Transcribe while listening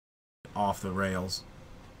off the rails.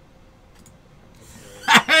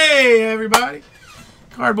 Hey, everybody!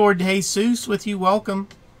 Cardboard Jesus with you. Welcome.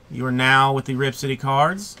 You are now with the Rip City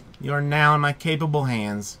cards. You are now in my capable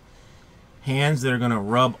hands. Hands that are going to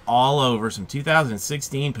rub all over some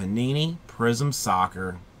 2016 Panini Prizm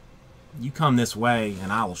Soccer. You come this way,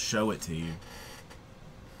 and I will show it to you.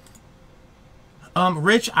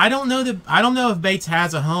 Rich, I don't know if Bates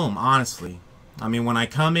has a home, honestly. I mean, when I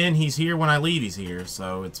come in, he's here. When I leave, he's here.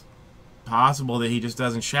 So it's possible that he just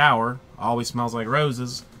doesn't shower. Always smells like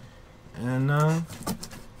roses. And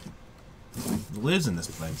lives in this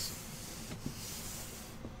place.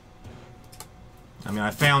 I mean,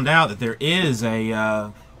 I found out that there is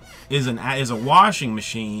a washing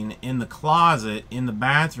machine in the closet in the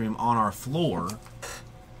bathroom on our floor.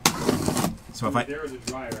 So if there was a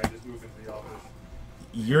dryer, I just moved into the office.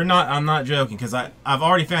 You're not. I'm not joking, because I've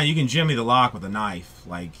already found you can jimmy the lock with a knife.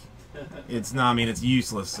 Like, it's not. I mean, it's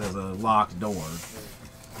useless as a locked door.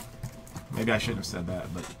 Maybe I shouldn't have said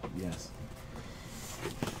that, but yes.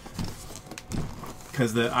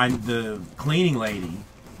 Because the cleaning lady,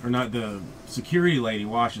 or not, the security lady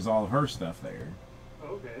washes all of her stuff there.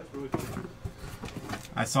 Oh, okay, that's really cool.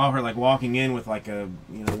 I saw her like walking in with like a,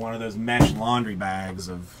 you know, one of those mesh laundry bags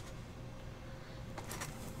of.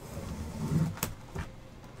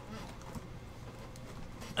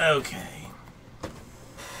 Okay.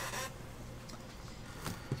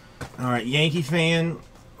 All right, Yankee fan.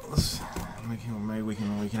 Maybe we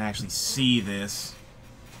can actually see this.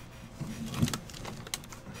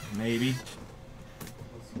 Maybe.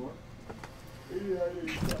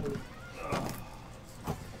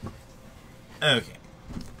 Okay.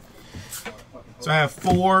 So I have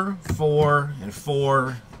 4, 4, and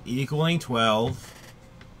 4 equaling 12.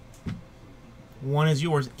 One is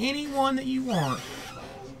yours. Any one that you want.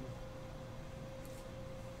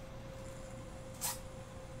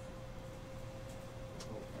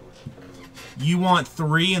 You want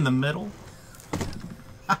 3 in the middle?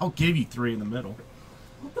 I'll give you 3 in the middle.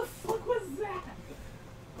 What the fuck was that?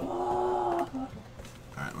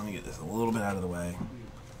 Alright, let me get this a little bit out of the way.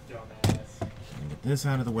 Dumbass. Let me get this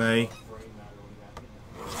out of the way.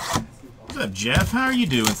 What's up, Jeff? How are you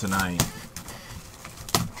doing tonight?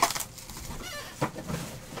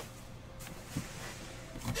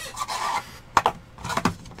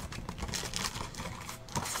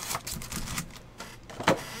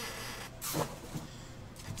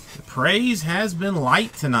 Praise has been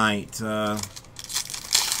light tonight.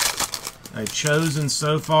 I've chosen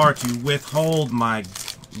so far to withhold my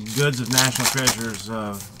Goods of National Treasures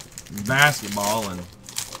basketball, and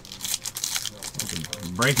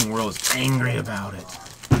the Breaking World is angry about it.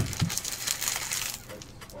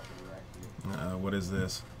 What is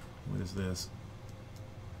this? What is this?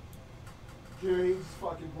 Jerry just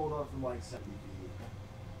fucking pulled up from like 70 feet.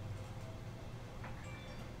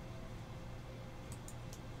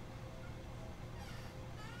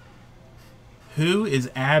 Who is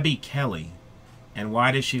Abby Kelly, and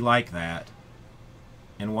why does she like that?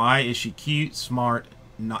 And why is she cute, smart,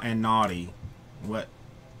 and naughty? What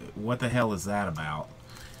the hell is that about?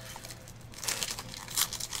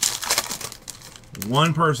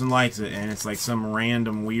 One person likes it, and it's like some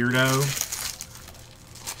random weirdo.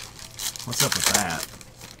 What's up with that?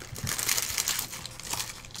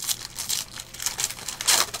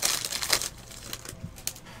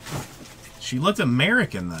 She looked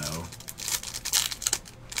American, though.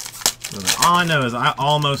 All I know is I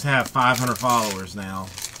almost have 500 followers now,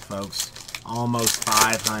 folks. Almost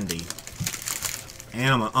 500.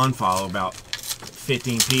 And I'm going to unfollow about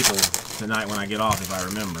 15 people tonight when I get off, if I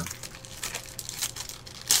remember.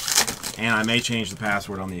 And I may change the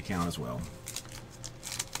password on the account as well.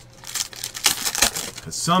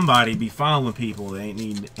 Because somebody be following people that ain't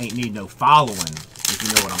need no following, if you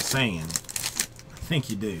know what I'm saying. I think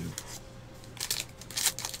you do.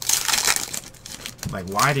 Like,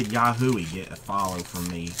 why did Yahoo get a follow from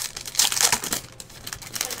me?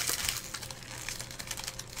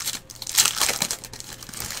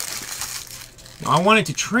 I want it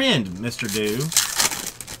to trend, Mr. Do.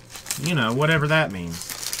 You know, whatever that means.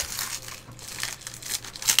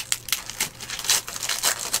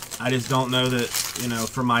 I just don't know that, you know,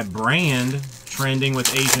 for my brand, trending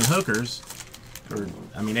with Asian hookers, or,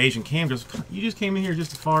 I mean, Asian cameras, you just came in here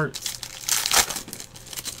just to fart.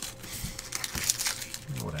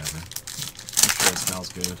 Smells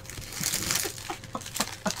good. It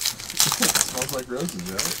smells like roses,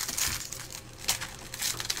 right?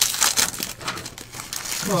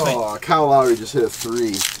 Oh, Kyle Lowry just hit a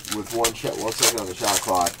 3 with 1 second on the shot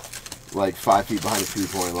clock, like 5 feet behind the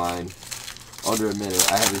 3-point line. Under a minute.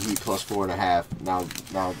 I have the Heat plus 4.5. Now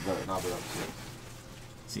they're up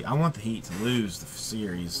 6. See, I want the Heat to lose the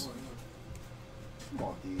series. Come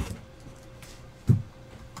on, D.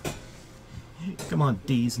 Come on,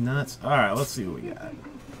 D's nuts. All right, let's see what we got.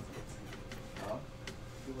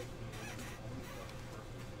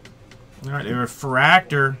 All right, a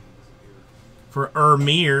refractor for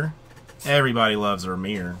Ermir. Everybody loves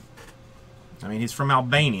Ermir. I mean, he's from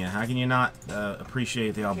Albania. How can you not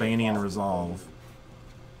appreciate the Albanian resolve?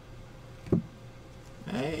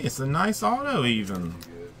 Hey, it's a nice auto even.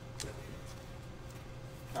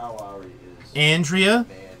 Andrea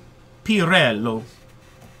Pirello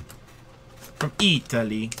from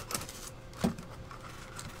Italy.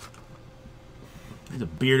 He's a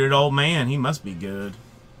bearded old man. He must be good.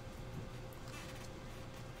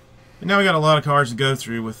 And now we got a lot of cards to go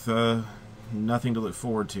through with nothing to look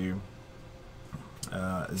forward to.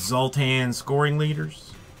 Zoltan scoring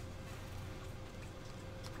leaders.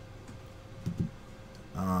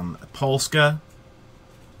 Polska.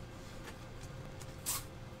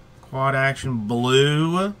 Quad action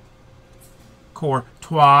blue.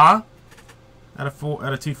 Courtois out of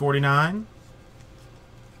 249.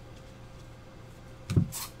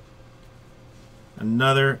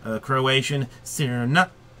 Another Croatian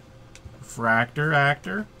Sirna. Refractor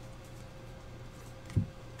actor.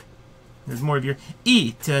 There's more of your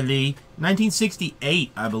Italy.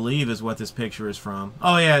 1968, I believe, is what this picture is from.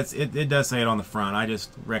 Oh, yeah, it does say it on the front. I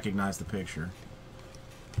just recognize the picture.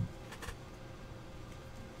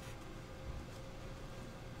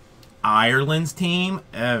 Ireland's team.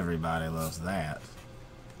 Everybody loves that.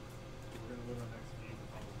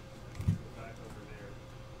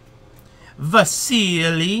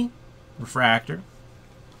 Vasily. Refractor.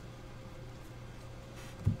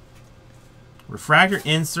 Refractor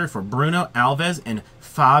insert for Bruno Alves and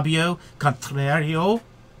Fabio Contrario.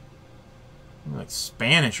 Like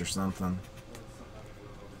Spanish or something.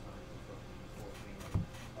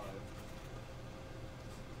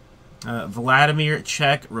 Vladimir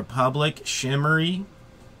Czech Republic Shimmery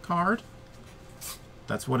card.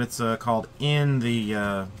 That's what it's called in the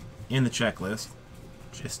checklist.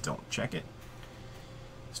 Just don't check it.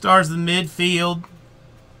 Stars of the midfield.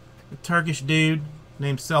 A Turkish dude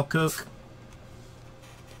named Selçuk.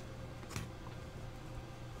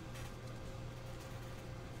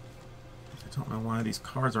 I don't know why these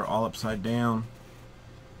cards are all upside down.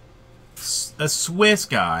 A Swiss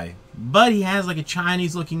guy, but he has like a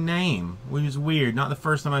Chinese looking name, which is weird. Not the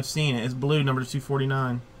first time I've seen it. It's blue, number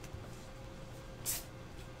 249.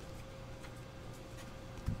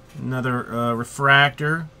 Another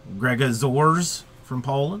refractor, Gregazors from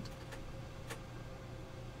Poland.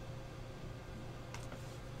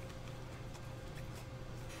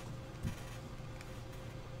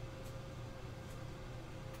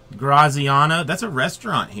 Graziano, that's a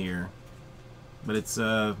restaurant here. But it's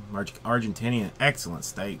Argentinian. Excellent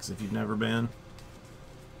steaks if you've never been.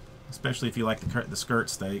 Especially if you like the skirt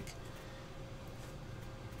steak.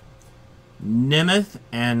 Nemeth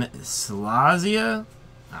and Slazia.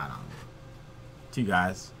 I don't know. Two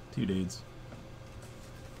guys. Two dudes.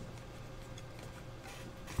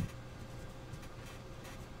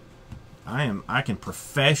 I can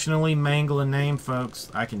professionally mangle a name, folks.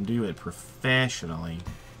 I can do it professionally.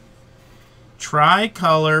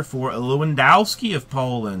 Tricolor for Lewandowski of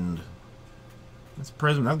Poland. That's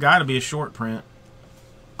Prizm. That's got to be a short print.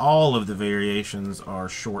 All of the variations are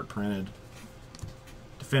short printed.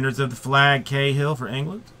 Defenders of the Flag, Cahill for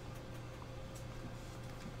England.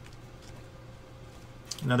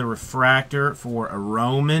 Another refractor for a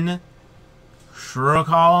Roman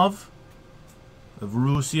Shurikov of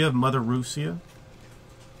Russia, of Mother Russia.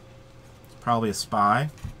 Probably a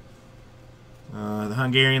spy. The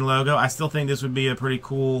Hungarian logo. I still think this would be a pretty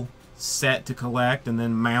cool set to collect and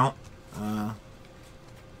then mount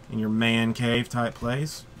in your man cave type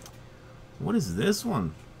place. What is this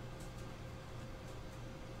one?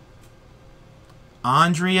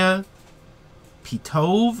 Andrea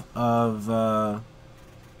Pitov of I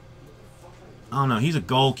don't know. He's a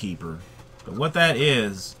goalkeeper, but what that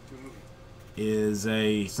is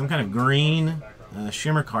some kind of green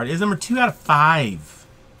shimmer card. It's number 2 out of 5.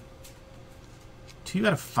 2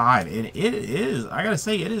 out of 5, and it is, I gotta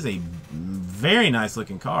say, it is a very nice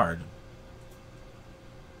looking card.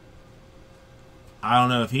 I don't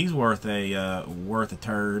know if he's worth a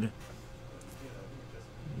turd,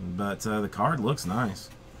 but the card looks nice.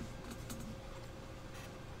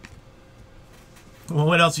 Well,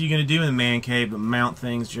 what else are you gonna do in the man cave but mount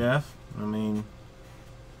things, Jeff? I mean,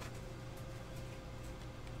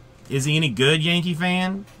 is he any good, Yankee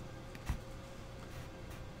fan?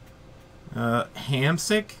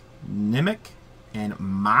 Hamsik, Nimic, and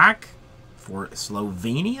Mak for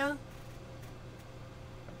Slovenia.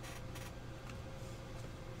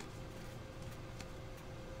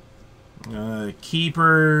 the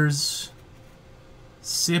keepers.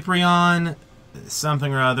 Cyprian,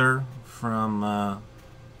 something or other from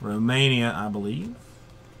Romania, I believe.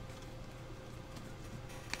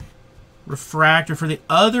 Refractor for the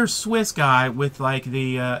other Swiss guy with like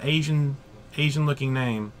the Asian-looking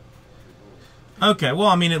name. Okay, well,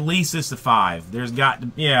 I mean, at least it's the 5. There's got to,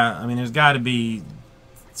 yeah, I mean, there's got to be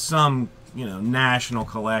some, you know, national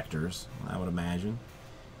collectors, I would imagine.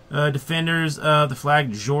 Defenders of the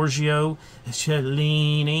flag, Giorgio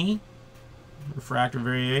Chiellini. Refractor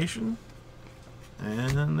variation.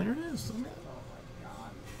 And there it is.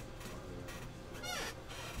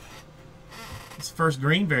 It's the first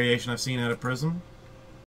green variation I've seen out of Prizm.